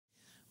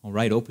All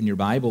right, open your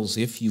Bibles,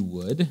 if you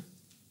would,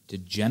 to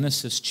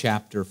Genesis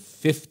chapter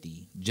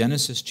 50.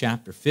 Genesis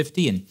chapter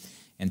 50,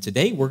 and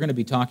today we're going to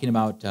be talking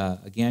about,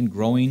 again,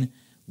 growing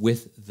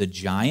with the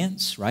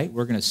giants, right?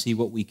 We're going to see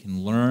what we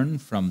can learn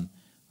from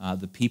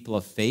the people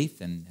of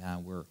faith, and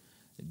we're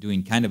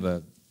doing kind of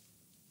a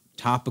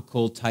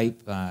topical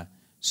type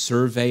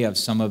survey of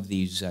some of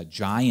these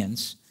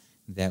giants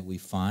that we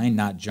find,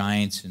 not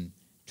giants in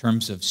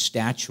terms of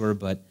stature,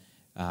 but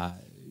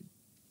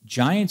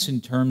giants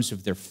in terms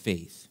of their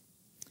faith.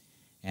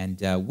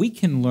 And we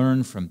can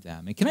learn from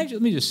them. And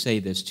let me just say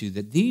this too,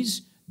 that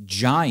these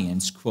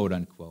giants, quote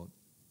unquote,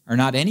 are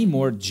not any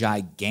more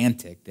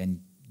gigantic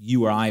than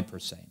you or I per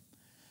se.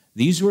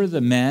 These were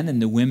the men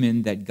and the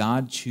women that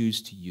God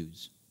chose to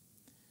use.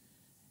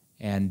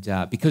 And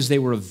because they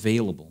were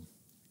available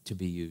to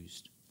be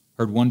used.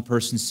 Heard one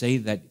person say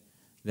that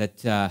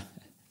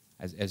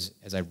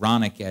as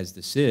ironic as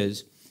this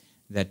is,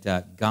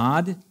 that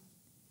God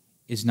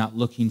is not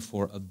looking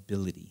for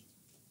ability.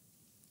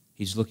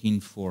 He's looking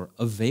for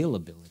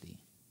availability.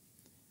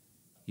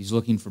 He's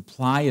looking for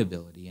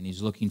pliability, and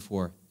he's looking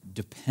for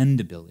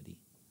dependability.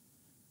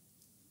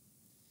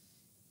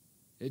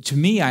 To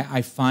me,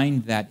 I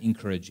find that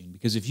encouraging,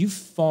 because if you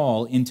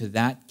fall into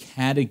that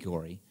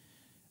category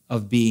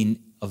of being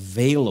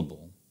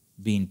available,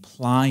 being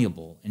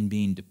pliable, and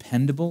being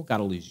dependable, God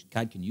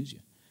can use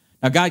you.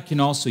 Now, God can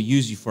also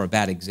use you for a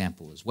bad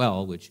example as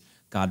well, which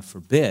God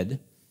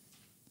forbid.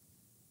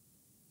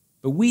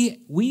 But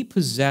we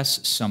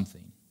possess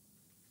something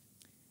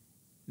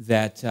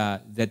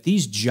that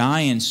these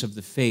giants of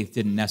the faith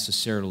didn't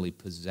necessarily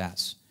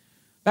possess.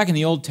 Back in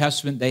the Old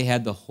Testament, they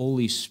had the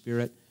Holy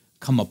Spirit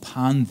come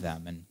upon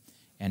them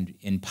and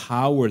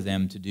empower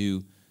them to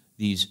do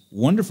these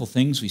wonderful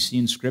things we see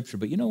in Scripture.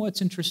 But you know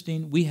what's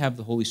interesting? We have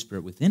the Holy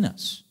Spirit within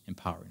us,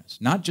 empowering us.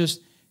 Not just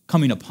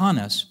coming upon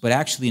us, but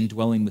actually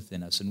indwelling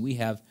within us. And we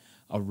have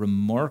a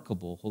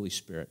remarkable Holy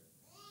Spirit,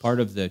 part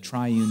of the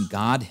triune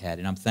Godhead,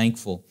 and I'm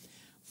thankful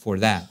for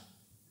that.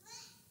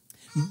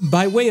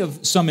 By way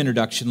of some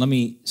introduction, let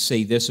me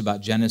say this about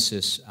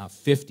Genesis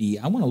 50.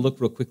 I want to look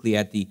real quickly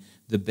at the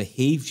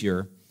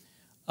behavior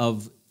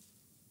of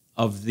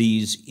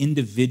these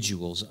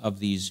individuals, of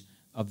these,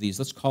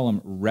 let's call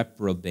them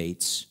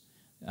reprobates,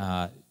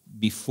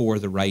 before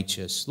the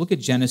righteous. Look at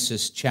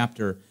Genesis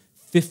chapter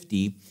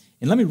 50,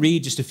 and let me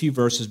read just a few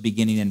verses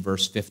beginning in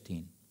verse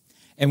 15.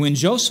 And when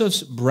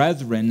Joseph's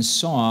brethren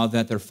saw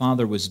that their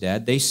father was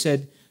dead, they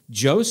said,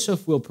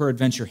 Joseph will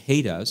peradventure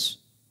hate us,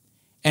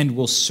 and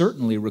will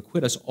certainly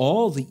requite us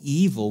all the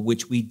evil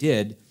which we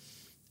did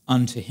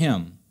unto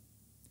him.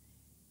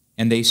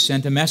 And they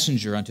sent a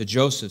messenger unto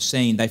Joseph,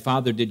 saying, Thy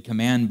father did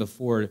command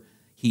before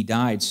he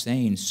died,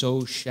 saying,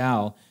 So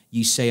shall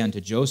ye say unto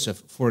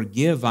Joseph,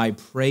 Forgive, I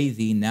pray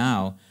thee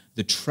now,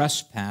 the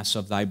trespass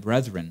of thy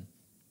brethren,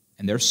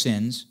 and their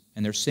sin,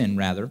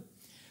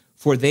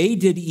 for they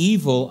did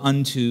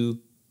unto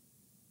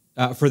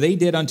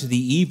thee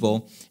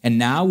evil, and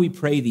now we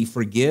pray thee,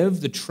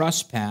 forgive the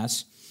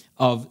trespass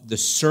of the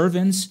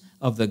servants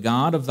of the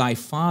God of thy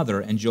father.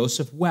 And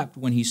Joseph wept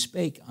when he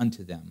spake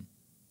unto them.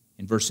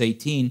 In verse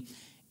 18,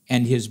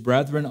 and his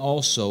brethren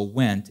also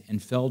went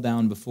and fell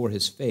down before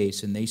his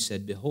face, and they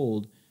said,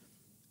 Behold,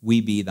 we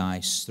be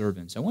thy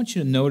servants. I want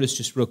you to notice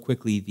just real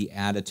quickly the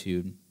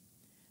attitude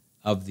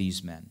of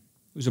these men.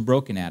 It was a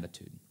broken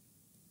attitude.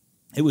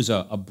 It was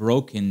a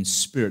broken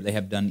spirit. They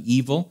have done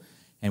evil,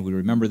 and we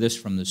remember this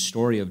from the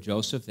story of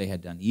Joseph. They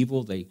had done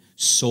evil. They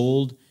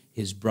sold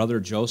his brother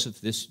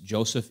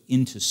Joseph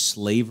into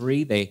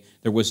slavery.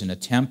 There was an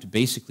attempt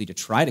basically to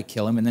try to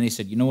kill him, and then he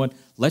said, you know what,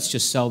 let's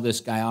just sell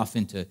this guy off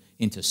into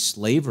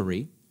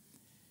slavery.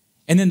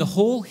 And then the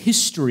whole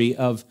history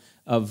of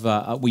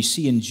we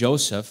see in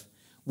Joseph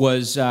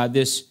was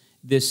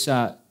this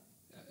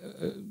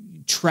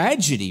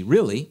tragedy,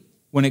 really,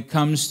 when it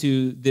comes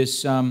to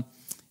this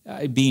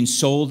being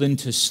sold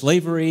into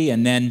slavery,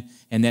 and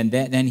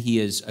then he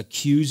is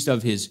accused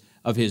of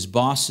his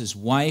boss's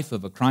wife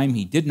of a crime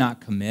he did not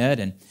commit,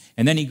 and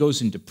then he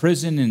goes into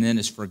prison and then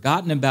is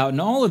forgotten about,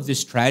 and all of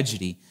this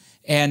tragedy.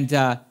 And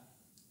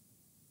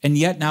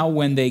yet now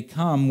when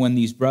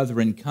these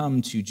brethren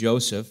come to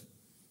Joseph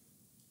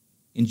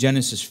in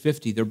Genesis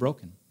 50, they're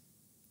broken.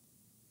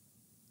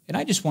 And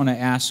I just want to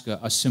ask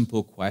a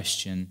simple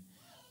question.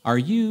 Are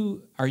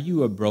you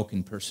a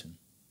broken person?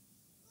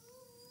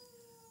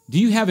 Do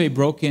you have a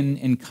broken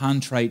and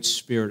contrite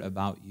spirit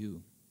about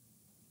you?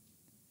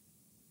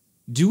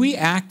 Do we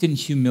act in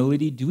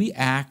humility?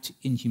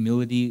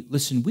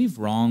 Listen, we've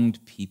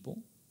wronged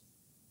people.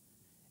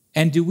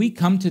 And do we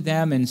come to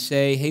them and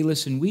say, hey,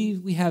 listen,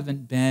 we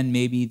haven't been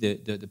maybe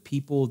the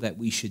people that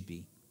we should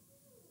be?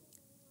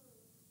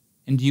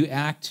 And do you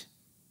act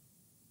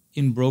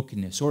in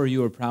brokenness, or are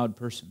you a proud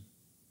person?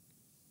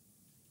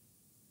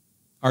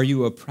 Are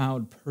you a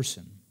proud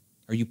person?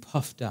 Are you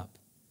puffed up?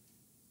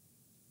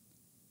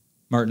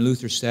 Martin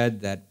Luther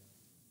said that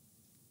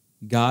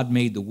God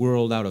made the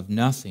world out of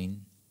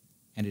nothing,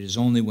 and it is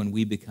only when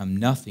we become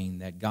nothing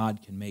that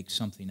God can make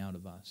something out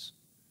of us.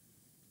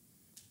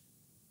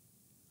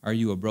 Are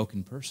you a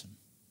broken person?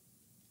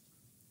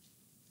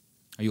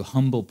 Are you a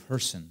humble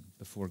person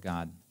before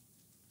God?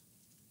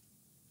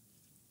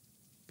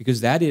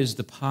 Because that is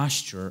the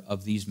posture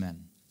of these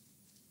men.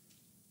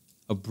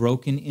 A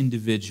broken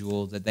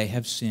individual that they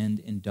have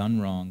sinned and done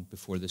wrong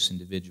before this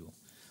individual.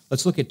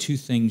 Let's look at two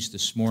things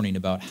this morning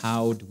about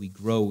how do we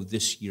grow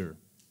this year.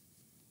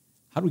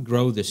 How do we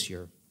grow this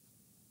year?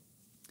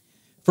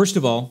 First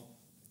of all,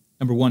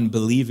 number one,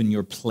 believe in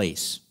your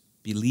place.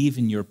 Believe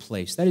in your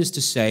place. That is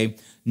to say,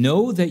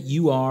 know that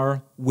you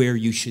are where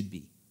you should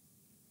be.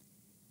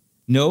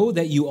 Know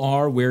that you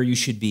are where you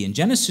should be. In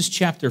Genesis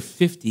chapter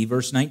 50,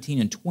 verse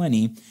 19 and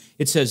 20,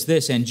 it says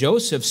this, "And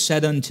Joseph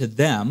said unto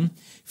them,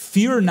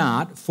 Fear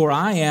not, for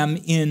I am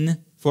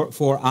in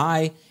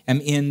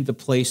the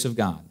place of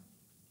God."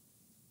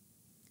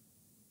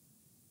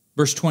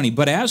 Verse 20,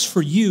 "But as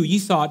for you, ye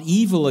thought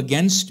evil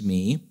against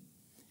me,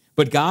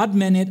 but God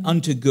meant it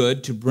unto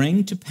good to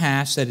bring to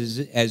pass, that is,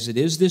 as it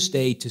is this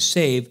day, to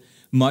save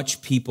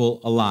much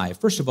people alive."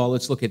 First of all,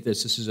 let's look at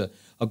this. This is a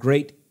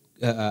great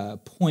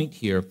point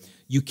here.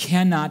 You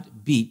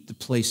cannot beat the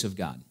place of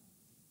God.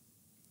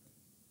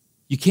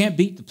 You can't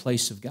beat the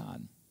place of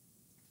God.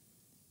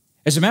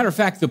 As a matter of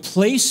fact, the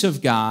place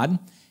of God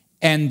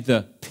and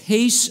the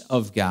pace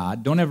of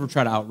God, don't ever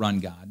try to outrun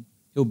God.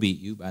 He'll beat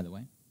you, by the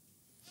way.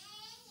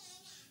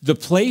 The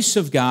place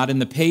of God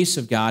and the pace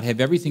of God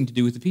have everything to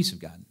do with the peace of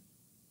God.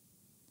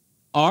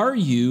 Are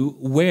you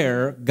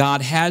where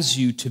God has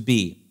you to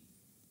be?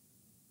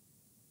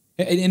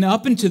 And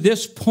up until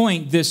this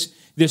point, this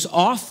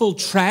awful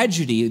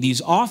tragedy, these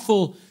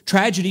awful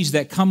tragedies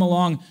that come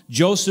along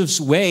Joseph's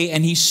way,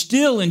 and he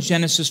still in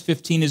Genesis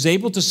 15 is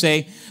able to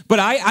say, but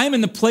I'm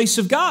in the place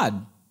of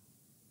God.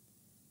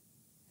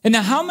 And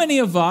now how many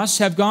of us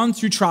have gone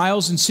through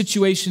trials and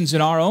situations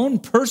in our own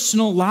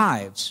personal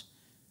lives,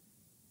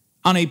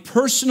 on a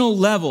personal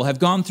level have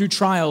gone through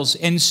trials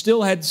and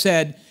still had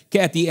said,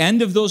 at the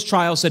end of those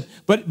trials said,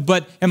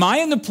 but am I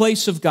in the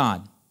place of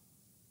God?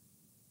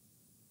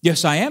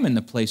 Yes, I am in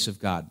the place of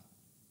God.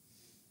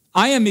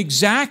 I am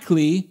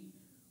exactly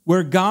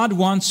where God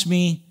wants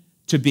me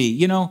to be.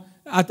 You know,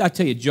 I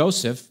tell you,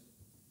 Joseph,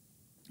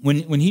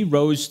 when he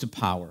rose to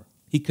power,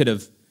 he could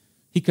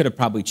have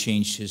probably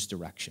changed his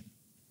direction.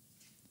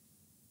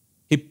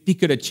 He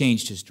could have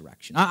changed his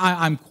direction.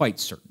 I'm quite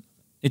certain.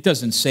 It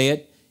doesn't say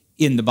it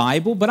in the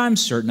Bible, but I'm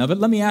certain of it.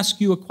 Let me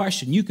ask you a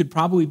question. You could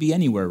probably be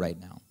anywhere right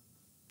now.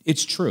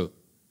 It's true.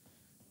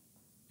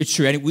 It's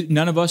true.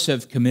 None of us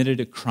have committed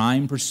a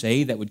crime per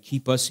se that would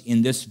keep us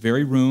in this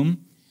very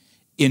room,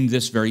 in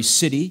this very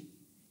city,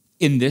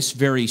 in this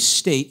very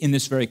state, in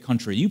this very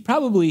country. You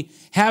probably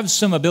have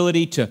some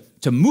ability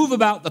to move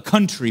about the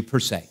country per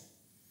se.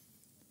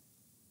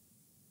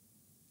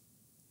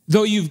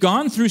 Though you've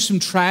gone through some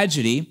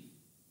tragedy,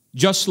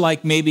 just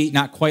like maybe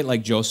not quite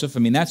like Joseph. I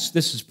mean, this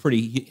is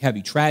pretty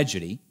heavy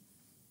tragedy.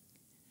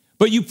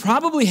 But you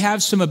probably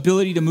have some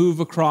ability to move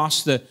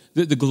across the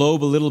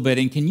globe a little bit.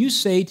 And can you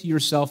say to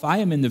yourself, I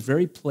am in the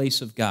very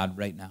place of God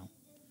right now?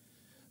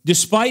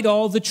 Despite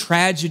all the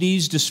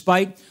tragedies,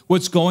 despite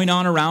what's going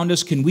on around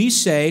us, can we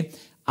say,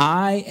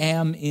 I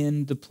am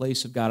in the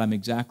place of God. I'm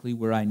exactly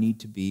where I need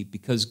to be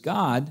because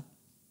God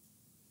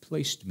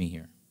placed me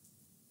here.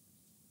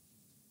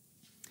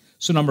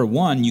 So number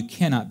one, you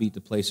cannot beat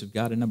the place of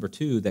God. And number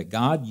two, that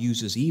God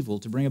uses evil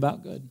to bring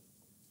about good.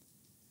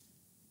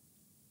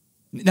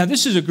 Now,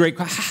 this is a great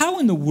question. How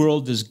in the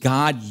world does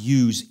God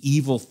use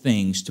evil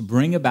things to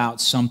bring about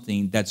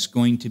something that's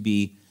going to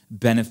be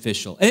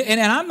beneficial?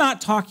 And I'm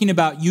not talking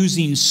about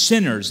using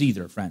sinners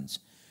either, friends.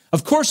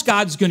 Of course,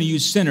 God's going to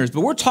use sinners, but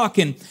we're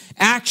talking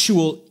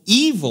actual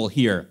evil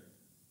here.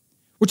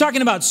 We're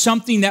talking about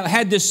something that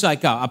had this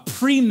like a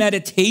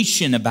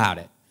premeditation about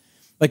it.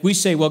 Like we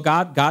say, well,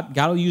 God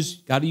will use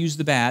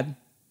the bad.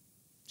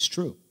 It's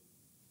true.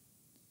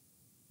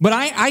 But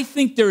I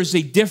think there is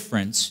a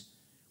difference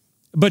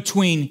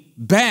between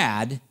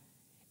bad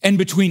and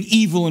between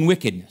evil and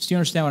wickedness. Do you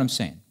understand what I'm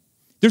saying?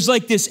 There's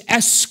like this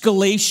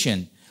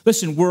escalation.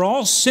 Listen, we're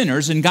all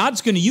sinners, and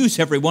God's going to use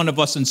every one of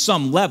us in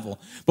some level.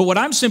 But what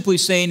I'm simply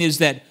saying is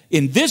that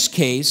in this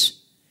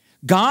case,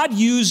 God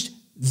used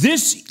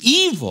this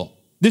evil,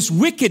 this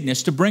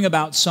wickedness, to bring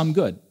about some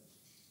good.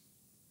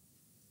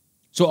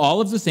 So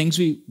all of the things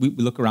we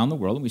look around the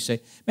world and we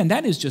say, man,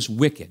 that is just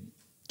wicked.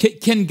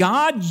 Can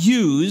God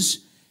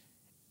use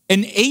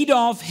an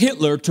Adolf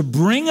Hitler to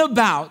bring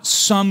about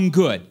some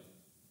good?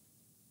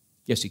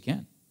 Yes, he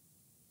can.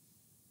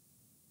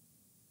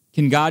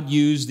 Can God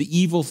use the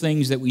evil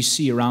things that we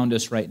see around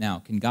us right now?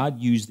 Can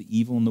God use the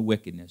evil and the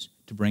wickedness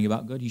to bring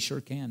about good? He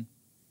sure can.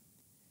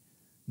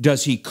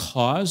 Does he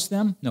cause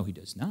them? No, he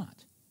does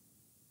not.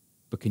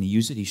 But can he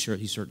use it? He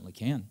certainly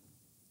can.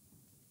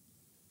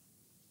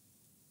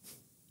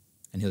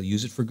 And he'll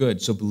use it for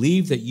good. So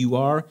believe that you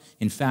are,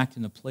 in fact,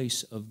 in the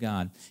place of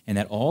God, and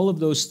that all of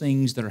those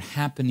things that are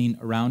happening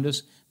around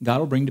us, God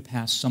will bring to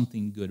pass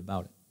something good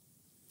about it.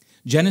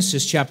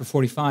 Genesis chapter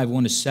 45,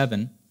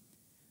 1-7.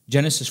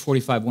 Genesis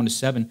 45,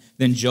 1-7.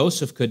 Then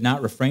Joseph could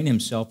not refrain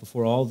himself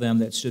before all them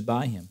that stood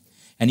by him.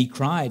 And he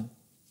cried,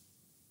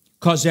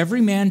 cause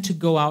every man to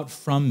go out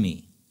from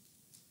me.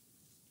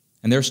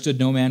 And there stood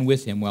no man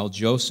with him, while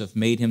Joseph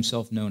made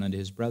himself known unto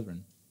his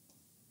brethren.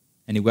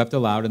 And he wept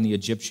aloud, and the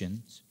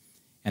Egyptians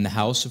and the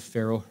house of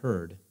Pharaoh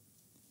heard.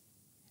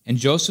 And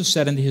Joseph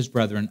said unto his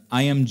brethren,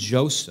 I am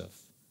Joseph.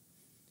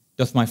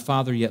 Doth my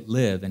father yet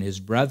live? And his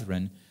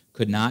brethren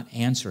could not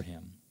answer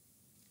him,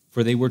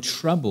 for they were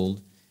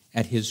troubled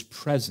at his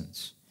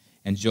presence.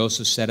 And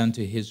Joseph said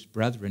unto his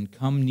brethren,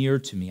 Come near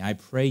to me, I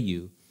pray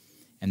you.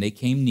 And they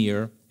came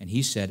near, and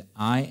he said,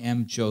 I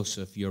am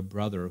Joseph, your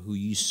brother, who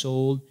ye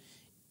sold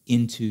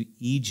into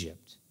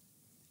Egypt.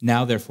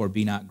 Now therefore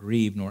be not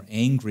grieved, nor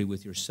angry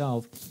with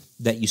yourself,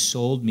 that ye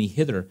sold me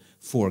hither.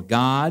 For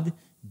God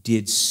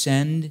did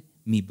send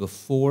me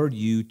before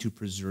you to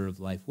preserve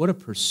life. What a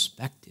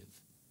perspective.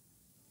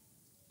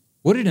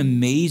 What an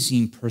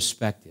amazing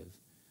perspective.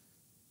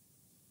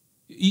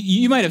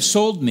 You might have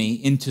sold me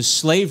into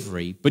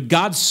slavery, but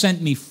God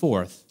sent me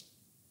forth.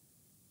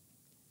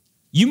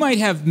 You might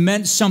have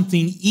meant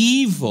something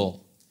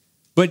evil,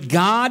 but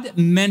God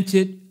meant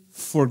it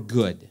for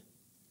good.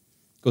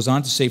 It goes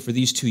on to say, for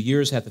these 2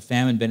 years hath the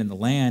famine been in the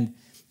land,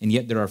 and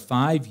yet there are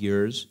 5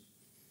 years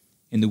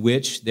in the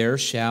which there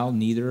shall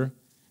neither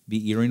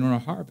be earing nor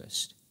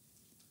harvest.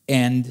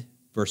 And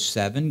verse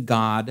 7,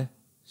 God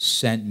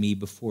sent me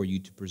before you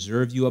to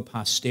preserve you a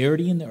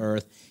posterity in the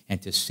earth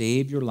and to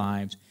save your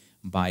lives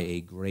by a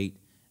great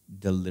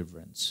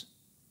deliverance.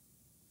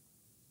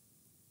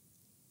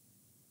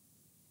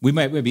 We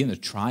might be in a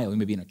trial, we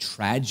may be in a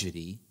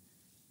tragedy.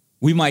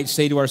 We might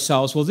say to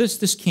ourselves, well,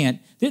 this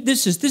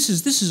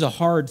is a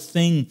hard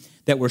thing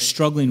that we're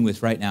struggling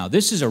with right now.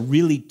 This is a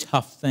really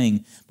tough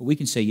thing. But we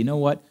can say, you know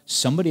what?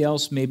 Somebody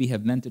else maybe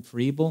have meant it for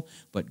evil,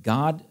 but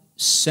God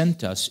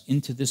sent us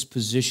into this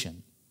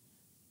position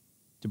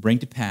to bring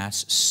to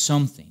pass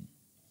something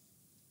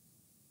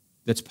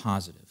that's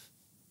positive.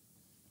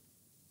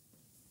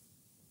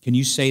 Can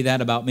you say that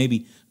about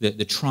maybe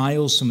the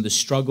trials, some of the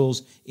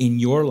struggles in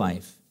your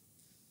life?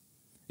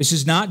 This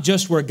is not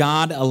just where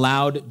God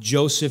allowed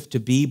Joseph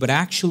to be, but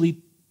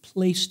actually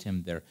placed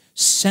him there,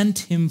 sent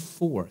him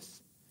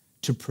forth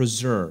to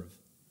preserve.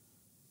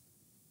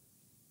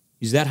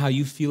 Is that how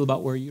you feel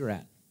about where you're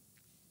at?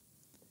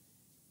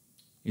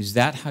 Is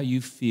that how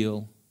you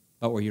feel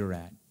about where you're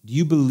at? Do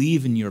you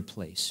believe in your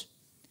place?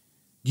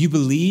 Do you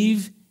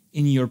believe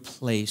in your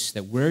place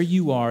that where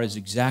you are is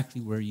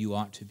exactly where you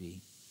ought to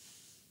be?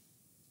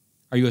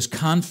 Are you as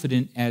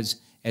confident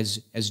as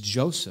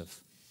Joseph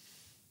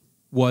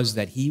was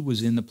that he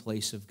was in the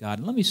place of God?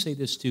 And let me say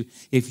this too.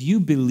 If you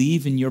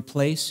believe in your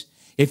place,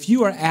 if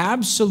you are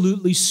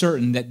absolutely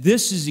certain that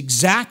this is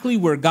exactly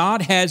where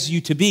God has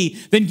you to be,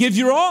 then give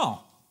your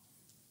all.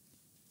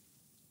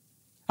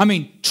 I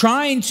mean,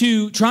 trying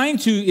to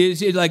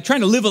is like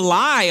trying to live a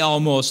lie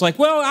almost. Like,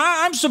 well,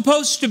 I'm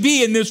supposed to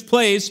be in this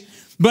place,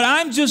 but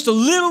I'm just a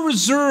little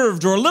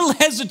reserved or a little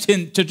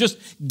hesitant to just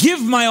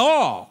give my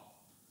all.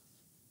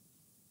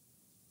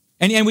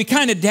 And we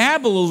kind of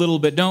dabble a little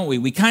bit, don't we?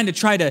 We kind of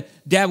try to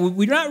dabble.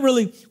 We're not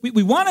really,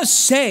 we want to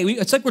say,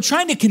 it's like we're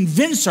trying to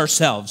convince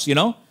ourselves, you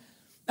know?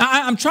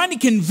 I'm trying to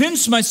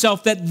convince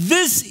myself that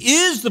this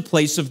is the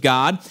place of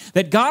God,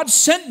 that God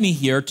sent me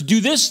here to do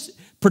this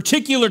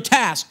particular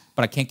task,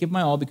 but I can't give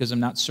my all because I'm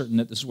not certain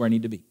that this is where I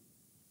need to be.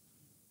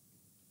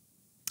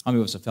 How many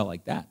of us have felt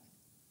like that?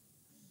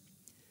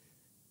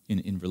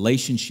 In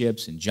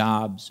relationships, in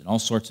jobs, and all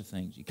sorts of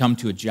things. You come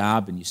to a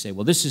job and you say,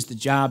 well, this is the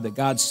job that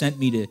God sent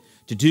me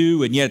to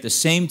do, and yet at the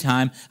same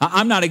time,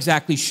 I'm not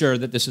exactly sure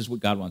that this is what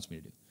God wants me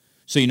to do.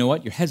 So you know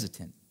what? You're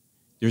hesitant.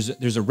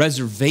 There's a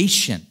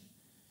reservation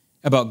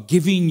about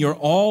giving your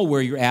all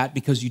where you're at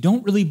because you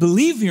don't really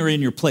believe you're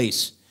in your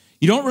place.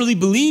 You don't really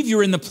believe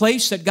you're in the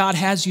place that God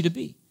has you to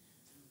be.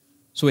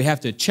 So we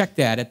have to check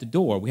that at the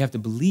door. We have to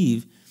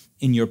believe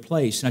in your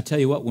place. And I tell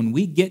you what, when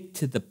we get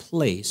to the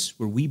place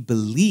where we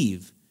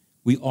believe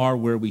we are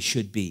where we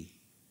should be,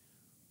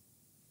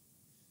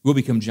 we'll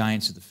become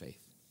giants of the faith.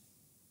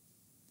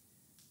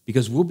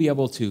 Because we'll be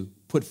able to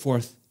put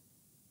forth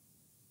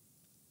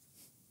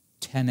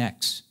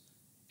 10x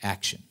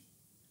action.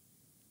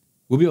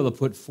 We'll be able to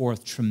put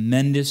forth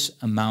tremendous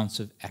amounts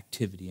of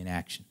activity and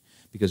action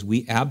because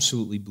we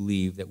absolutely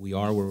believe that we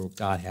are where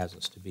God has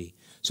us to be.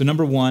 So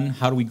number one,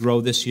 how do we grow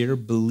this year?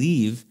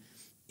 Believe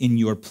in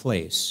your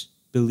place.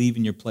 Believe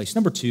in your place.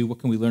 Number two, what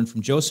can we learn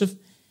from Joseph?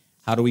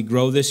 How do we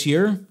grow this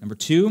year? Number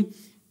two,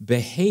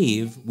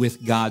 behave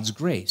with God's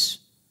grace.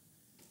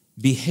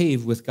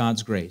 Behave with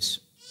God's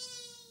grace.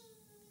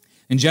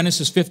 In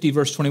Genesis 50,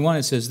 verse 21,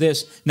 it says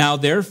this, Now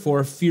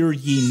therefore fear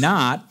ye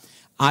not,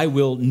 I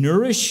will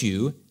nourish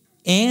you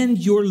and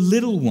your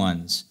little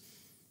ones.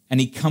 And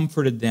he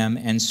comforted them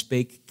and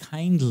spake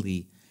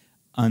kindly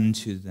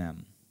unto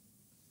them.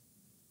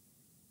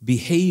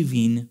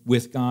 Behaving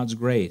with God's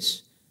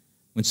grace.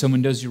 When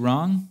someone does you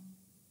wrong,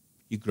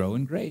 you grow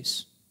in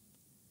grace.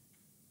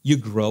 You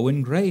grow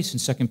in grace. In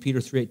 2 Peter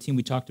 3:18,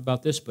 we talked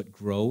about this, but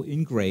grow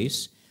in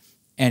grace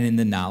and in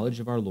the knowledge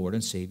of our Lord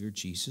and Savior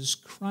Jesus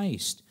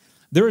Christ.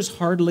 There is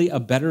hardly a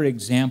better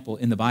example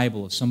in the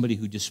Bible of somebody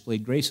who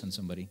displayed grace on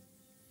somebody.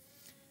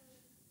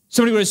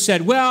 Somebody would have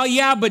said, well,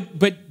 yeah,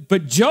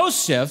 but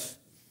Joseph,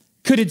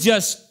 could have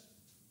just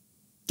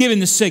given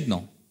the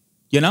signal,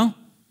 you know?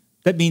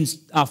 That means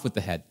off with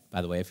the head,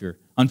 by the way. If you're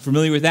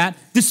unfamiliar with that,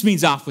 this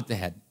means off with the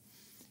head.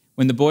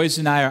 When the boys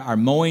and I are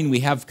mowing, we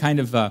have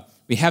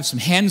we have some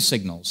hand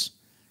signals.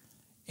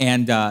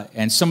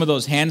 And some of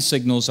those hand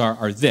signals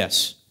are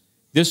this.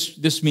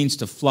 This means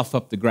to fluff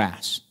up the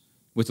grass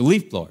with the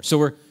leaf blower.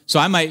 So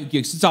I might,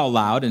 it's all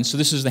loud, and so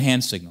this is the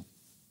hand signal.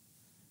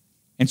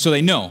 And so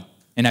they know,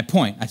 and I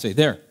point, I say,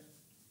 there.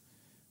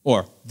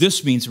 Or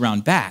this means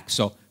around back,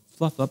 so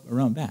fluff up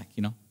around back,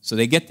 you know. So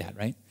they get that,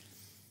 right?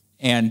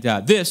 And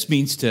this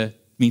means to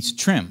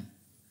trim.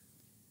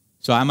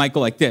 So I might go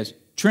like this,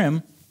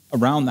 trim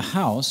around the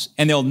house,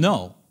 and they'll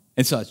know.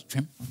 And so it's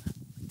trim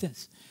like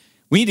this.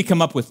 We need to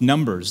come up with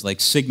numbers, like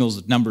signals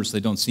of numbers so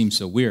they don't seem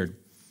so weird.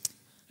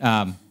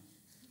 I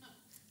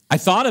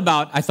thought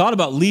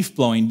about leaf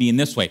blowing being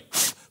this way,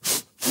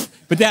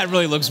 but that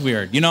really looks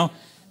weird, you know?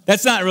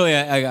 That's not really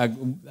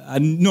a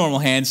normal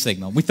hand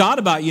signal. We thought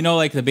about, you know,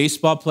 like the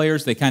baseball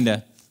players, they kind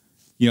of,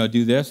 you know,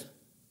 do this.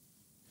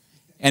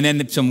 And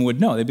then someone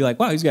would know. They'd be like,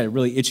 wow, he's got a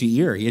really itchy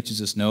ear. He itches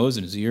his nose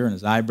and his ear and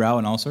his eyebrow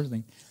and all sorts of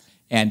things.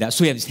 And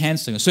so we have his hand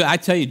signal. So I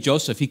tell you,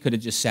 Joseph, he could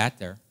have just sat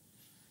there.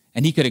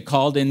 And he could have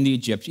called in the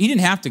Egyptians. He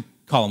didn't have to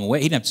call them away.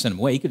 He didn't have to send them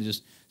away. He could have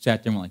just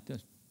sat there and went like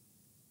this.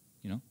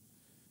 You know?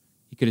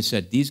 He could have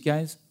said, these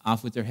guys,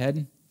 off with their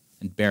head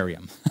and bury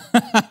them.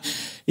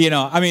 You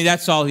know, I mean,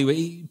 that's all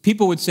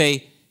people would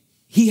say,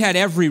 he had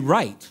every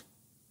right.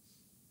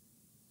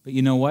 But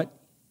you know what?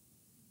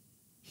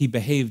 He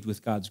behaved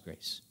with God's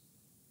grace.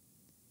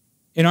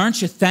 And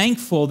aren't you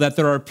thankful that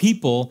there are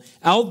people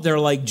out there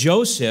like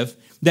Joseph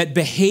that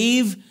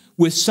behave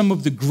with some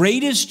of the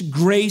greatest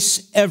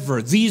grace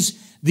ever?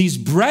 These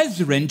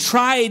brethren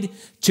tried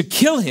to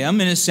kill him,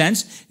 in a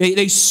sense.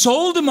 They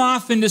sold him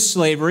off into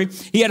slavery.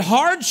 He had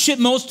hardship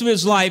most of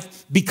his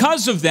life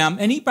because of them,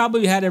 and he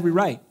probably had every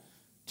right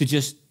to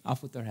just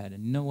off with their head.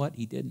 And you know what?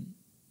 He didn't.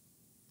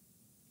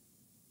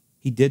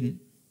 He didn't.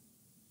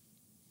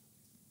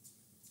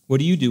 What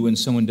do you do when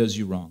someone does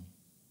you wrong?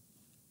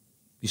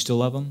 You still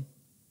love them?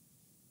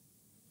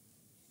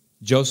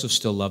 Joseph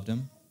still loved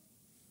him.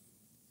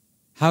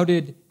 How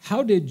did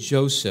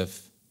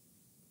Joseph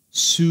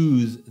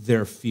soothe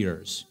their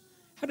fears?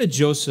 How did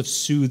Joseph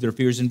soothe their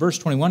fears? In verse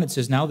 21, it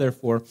says, now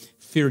therefore,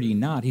 fear ye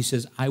not. He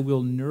says, I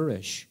will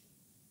nourish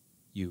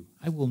you.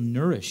 I will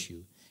nourish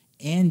you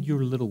and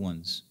your little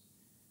ones.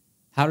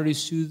 How did he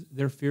soothe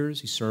their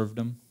fears? He served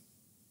them.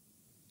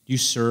 Do you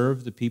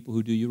serve the people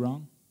who do you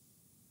wrong?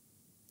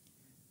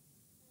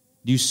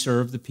 Do you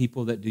serve the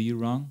people that do you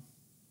wrong?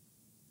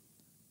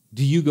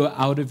 Do you go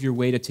out of your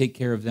way to take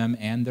care of them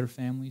and their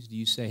families? Do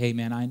you say, hey,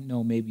 man, I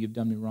know maybe you've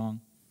done me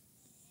wrong?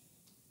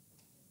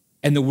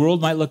 And the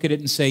world might look at it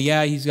and say,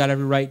 yeah, he's got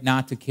every right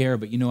not to care,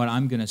 but you know what?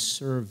 I'm going to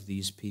serve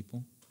these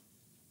people.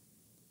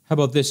 How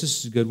about this? This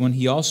is a good one.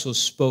 He also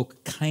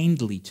spoke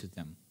kindly to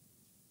them.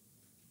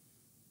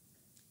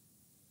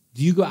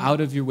 Do you go out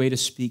of your way to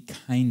speak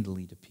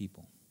kindly to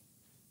people?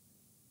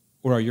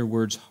 Or are your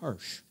words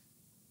harsh?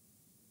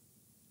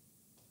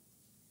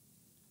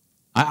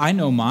 I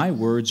know my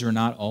words are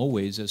not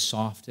always as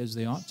soft as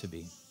they ought to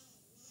be.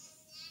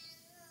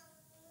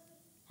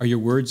 Are your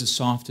words as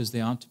soft as they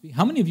ought to be?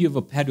 How many of you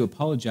have had to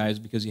apologize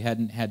because you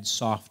hadn't had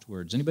soft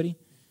words? Anybody?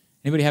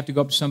 Anybody have to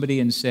go up to somebody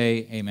and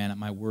say, hey, man,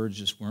 my words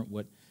just weren't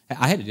what...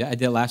 I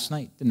did it last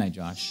night, didn't I,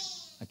 Josh?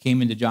 I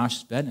came into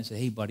Josh's bed and I said,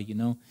 hey, buddy, you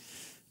know,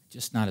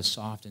 just not as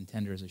soft and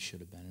tender as it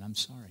should have been, and I'm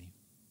sorry.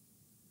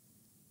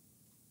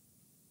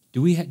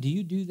 Do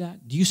you do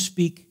that? Do you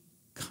speak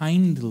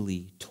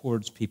kindly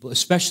towards people,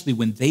 especially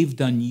when they've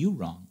done you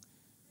wrong?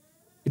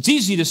 It's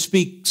easy to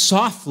speak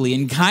softly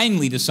and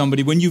kindly to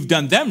somebody when you've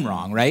done them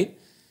wrong, right?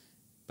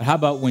 But how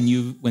about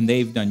when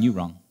they've done you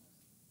wrong?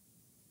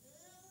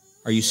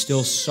 Are you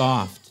still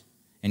soft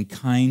and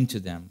kind to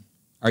them?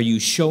 Are you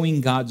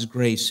showing God's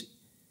grace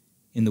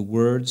in the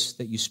words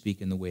that you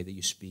speak and the way that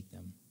you speak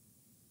them?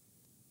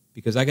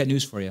 Because I got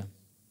news for you.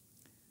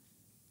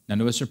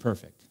 None of us are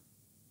perfect.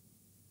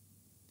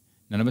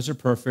 None of us are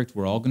perfect.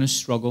 We're all going to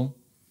struggle.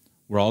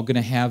 We're all going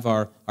to have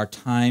our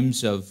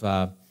times of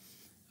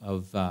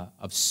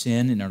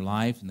sin in our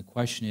life. And the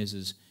question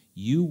is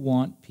you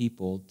want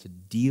people to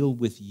deal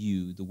with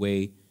you the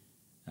way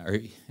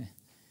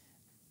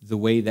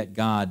that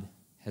God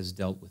has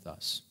dealt with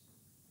us.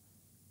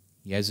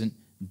 He hasn't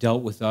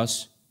dealt with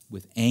us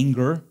with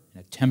anger and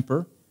a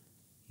temper.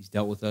 He's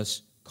dealt with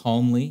us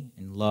calmly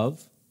in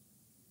love.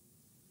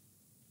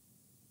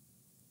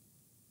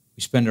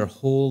 We spend our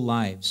whole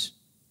lives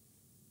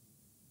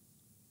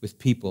with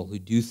people who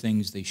do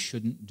things they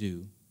shouldn't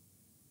do,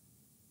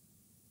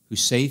 who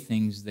say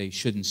things they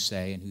shouldn't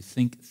say, and who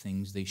think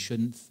things they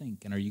shouldn't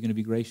think. And are you going to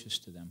be gracious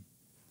to them?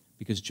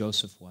 Because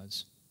Joseph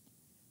was.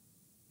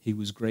 He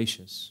was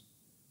gracious.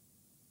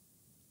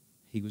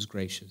 He was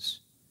gracious.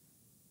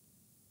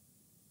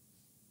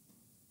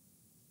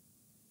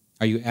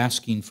 Are you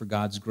asking for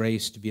God's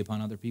grace to be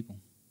upon other people?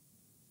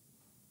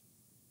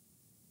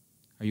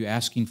 Are you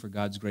asking for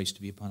God's grace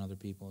to be upon other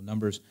people?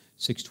 Numbers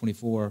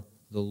 6:24,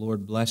 the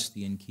Lord bless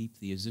thee and keep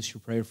thee. Is this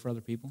your prayer for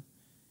other people?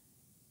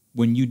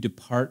 When you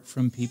depart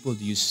from people,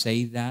 do you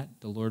say that?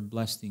 The Lord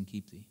bless thee and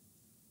keep thee.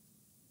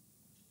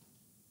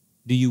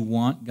 Do you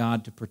want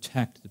God to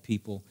protect the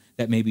people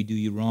that maybe do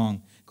you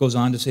wrong? It goes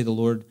on to say, the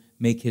Lord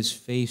make his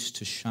face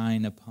to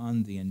shine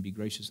upon thee and be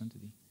gracious unto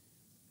thee.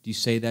 Do you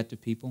say that to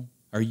people?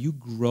 Are you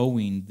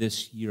growing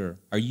this year?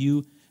 Are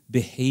you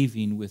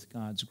behaving with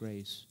God's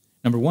grace?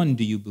 Number one,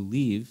 do you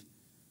believe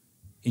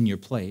in your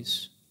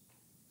place?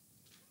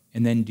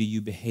 And then do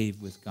you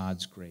behave with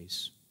God's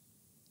grace?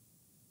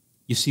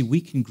 You see,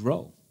 we can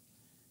grow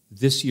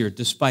this year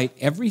despite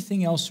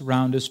everything else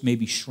around us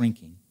maybe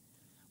shrinking.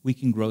 We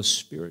can grow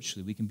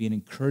spiritually. We can be an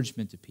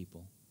encouragement to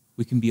people.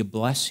 We can be a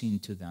blessing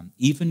to them,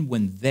 even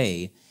when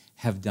they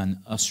have done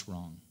us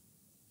wrong.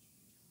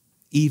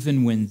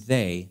 Even when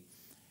they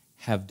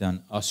have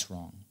done us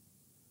wrong.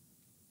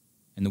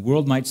 And the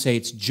world might say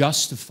it's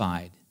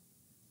justified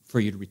for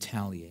you to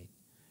retaliate.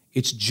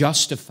 It's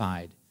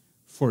justified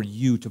for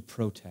you to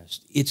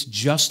protest. It's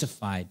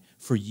justified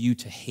for you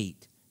to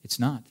hate. It's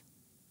not.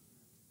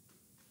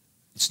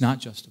 It's not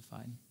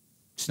justified.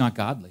 It's not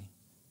godly.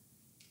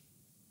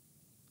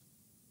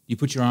 You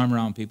put your arm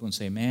around people and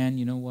say, man,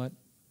 you know what?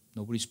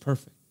 Nobody's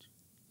perfect.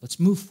 Let's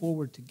move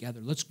forward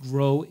together. Let's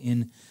grow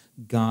in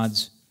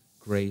God's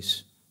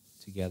grace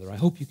together. I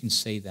hope you can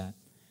say that.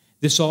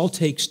 This all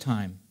takes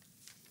time.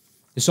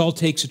 This all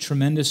takes a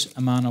tremendous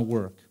amount of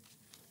work.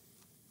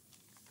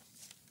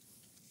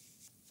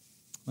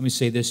 Let me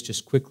say this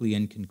just quickly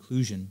in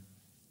conclusion.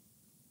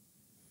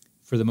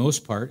 For the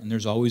most part, and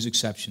there's always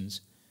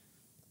exceptions,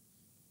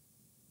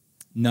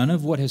 none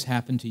of what has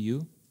happened to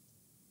you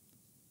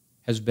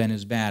has been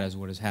as bad as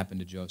what has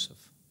happened to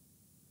Joseph.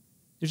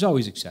 There's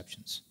always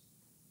exceptions.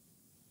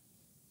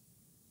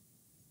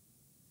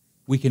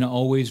 We can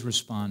always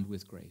respond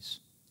with grace.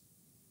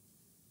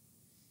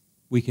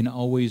 We can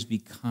always be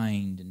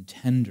kind and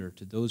tender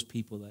to those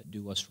people that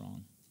do us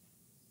wrong.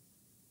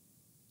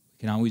 We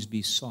can always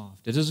be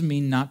soft. It doesn't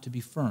mean not to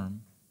be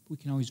firm, but we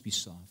can always be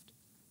soft.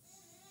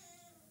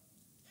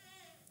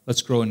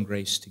 Let's grow in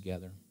grace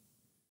together.